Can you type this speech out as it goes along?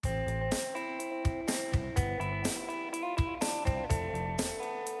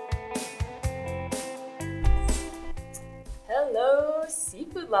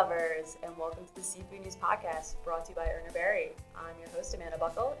lovers, and welcome to the Seafood News Podcast, brought to you by Urner Barry. I'm your host, Amanda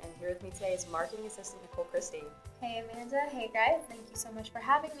Buckle, and here with me today is Marketing Assistant Nicole Christie. Hey Amanda, hey guys, thank you so much for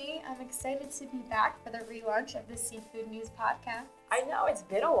having me. I'm excited to be back for the relaunch of the Seafood News Podcast. I know, it's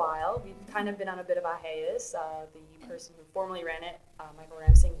been a while. We've kind of been on a bit of a hiatus. The person who formerly ran it, Michael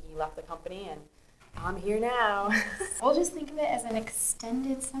Ramsing, he left the company, and I'm here now. We'll just think of it as an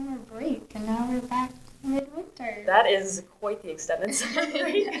extended summer break, and now we're back midwinter. That is quite the extended summer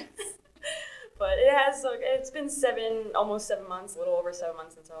break. Yes. But it's been almost 7 months, a little over 7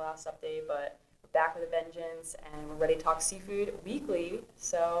 months since our last update, but we're back with a vengeance, and we're ready to talk seafood weekly.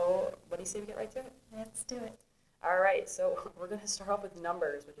 So what do you say we get right to it? Let's do it. All right, so we're going to start off with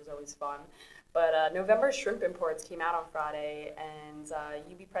numbers, which is always fun. But November shrimp imports came out on Friday, and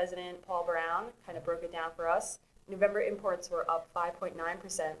UB President Paul Brown kind of broke it down for us. November imports were up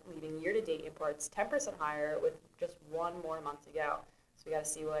 5.9%, leaving year-to-date imports 10% higher with just one more month to go. So we got to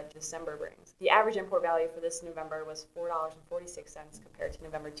see what December brings. The average import value for this November was $4.46 compared to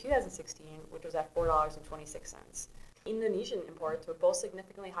November 2016, which was at $4.26. Indonesian imports were both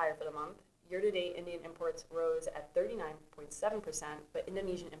significantly higher for the month. Year-to-date, Indian imports rose at 39.7%, but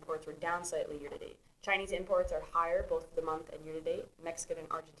Indonesian imports were down slightly year-to-date. Chinese imports are higher both for the month and year-to-date. Mexican and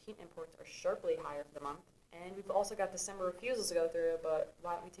Argentine imports are sharply higher for the month. And we've also got December refusals to go through, but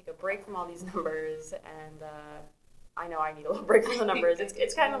why don't we take a break from all these numbers? And I know I need a little break from the numbers.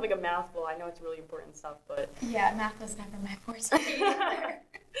 It's kind of like a mouthful. I know it's really important stuff, but... Yeah, math was never my forte either.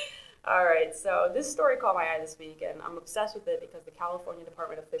 All right, so this story caught my eye this week, and I'm obsessed with it because the California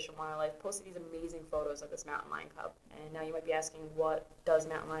Department of Fish and Wildlife posted these amazing photos of this mountain lion cub. And now you might be asking, what does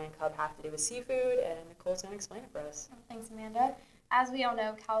mountain lion cub have to do with seafood? And Nicole's going to explain it for us. Thanks, Amanda. As we all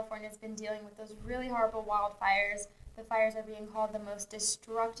know, California's been dealing with those really horrible wildfires. The fires are being called the most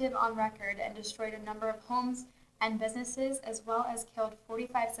destructive on record and destroyed a number of homes and businesses, as well as killed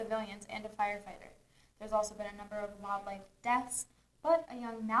 45 civilians and a firefighter. There's also been a number of wildlife deaths, but a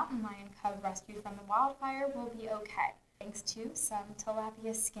young mountain lion cub rescued from the wildfire will be okay, thanks to some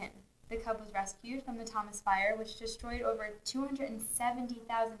tilapia skin. The cub was rescued from the Thomas Fire, which destroyed over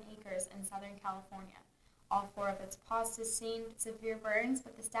 270,000 acres in Southern California. All 4 of its paws sustained severe burns,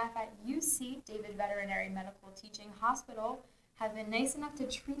 but the staff at UC David Veterinary Medical Teaching Hospital have been nice enough to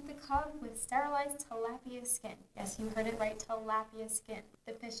treat the cub with sterilized tilapia skin. Yes, you heard it right, tilapia skin.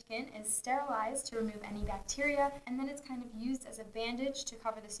 The fish skin is sterilized to remove any bacteria, and then it's kind of used as a bandage to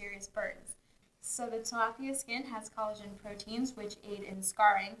cover the serious burns. So the tilapia skin has collagen proteins, which aid in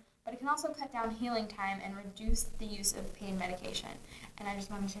scarring, but it can also cut down healing time and reduce the use of pain medication. And I just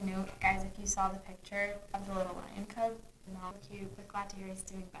wanted to note, guys, if you saw the picture of the little lion cub, not cute, but glad to hear he's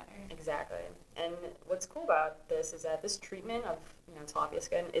doing better. Exactly. And what's cool about this is that this treatment of tilapia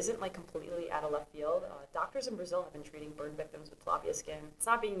skin isn't like completely out of left field. Doctors in Brazil have been treating burn victims with tilapia skin. It's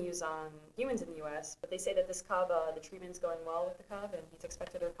not being used on humans in the U.S., but they say that this cub, the treatment's going well with the cub, and he's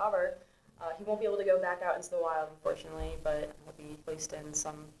expected to recover. He won't be able to go back out into the wild, unfortunately, but he'll be placed in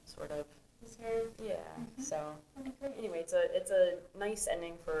some sort of reserve. Yeah. Mm-hmm. So anyway, it's a nice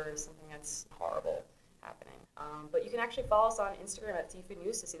ending for something that's horrible happening. But you can actually follow us on Instagram at Seafood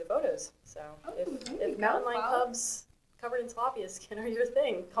News to see the photos. So if mountain lion cubs covered in tilapia skin are your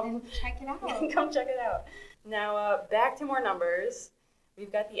thing, come check it out. Come check it out. Now back to more numbers.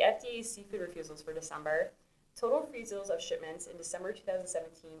 We've got the FDA seafood refusals for December. Total refusals of shipments in December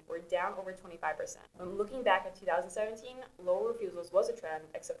 2017 were down over 25%. When looking back at 2017, lower refusals was a trend,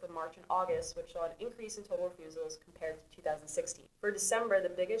 except for March and August, which saw an increase in total refusals compared to 2016. For December, the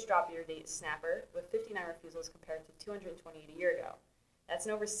biggest drop year-to-date is snapper, with 59 refusals compared to 228 a year ago. That's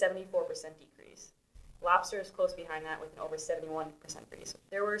an over 74% decrease. Lobster is close behind that with an over 71% increase.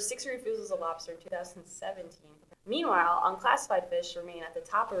 There were 6 refusals of lobster in 2017. Meanwhile, unclassified fish remain at the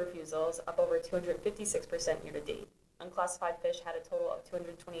top of refusals, up over 256% year-to-date. Unclassified fish had a total of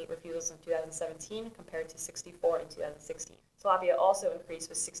 228 refusals in 2017 compared to 64 in 2016. Tilapia also increased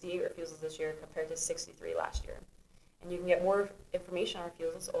with 68 refusals this year compared to 63 last year. And you can get more information on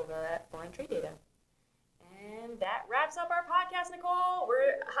refusals over at Foreign Trade Data. And that wraps up our podcast, Nicole.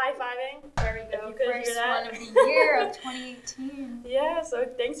 We're high-fiving. There we go. You couldn't hear that. First one of the year of 2018. Yeah, so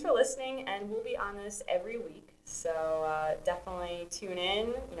thanks for listening, and we'll be on this every week. So definitely tune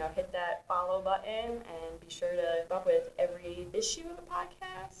in, hit that follow button, and be sure to keep up with every issue of the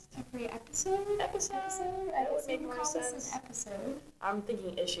podcast. Every episode? That would make more sense. An episode. I'm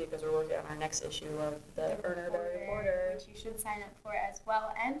thinking issue because we're working on our next issue of the Urner Barry Reporter. Which you should sign up for as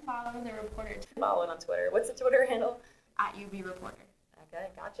well, and follow the reporter. Follow it on Twitter. What's the Twitter handle? At UB Reporter. Okay,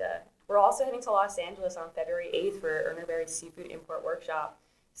 gotcha. We're also heading to Los Angeles on February 8th for Urner Barry's Seafood Import Workshop.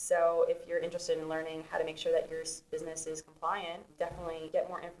 So if you're interested in learning how to make sure that your business is compliant, definitely get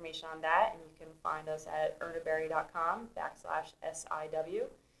more information on that, and you can find us at urnerberry.com/SIW.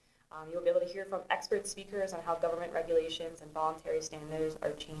 You'll be able to hear from expert speakers on how government regulations and voluntary standards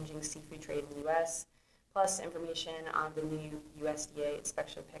are changing seafood trade in the U.S., plus information on the new USDA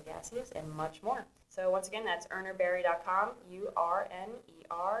inspection of pangasius and much more. So once again, that's urnerberry.com,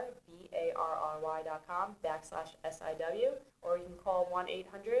 URNERBARRY.com/SIW, or you can call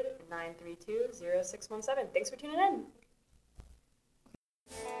 1-800-932-0617. Thanks for tuning in.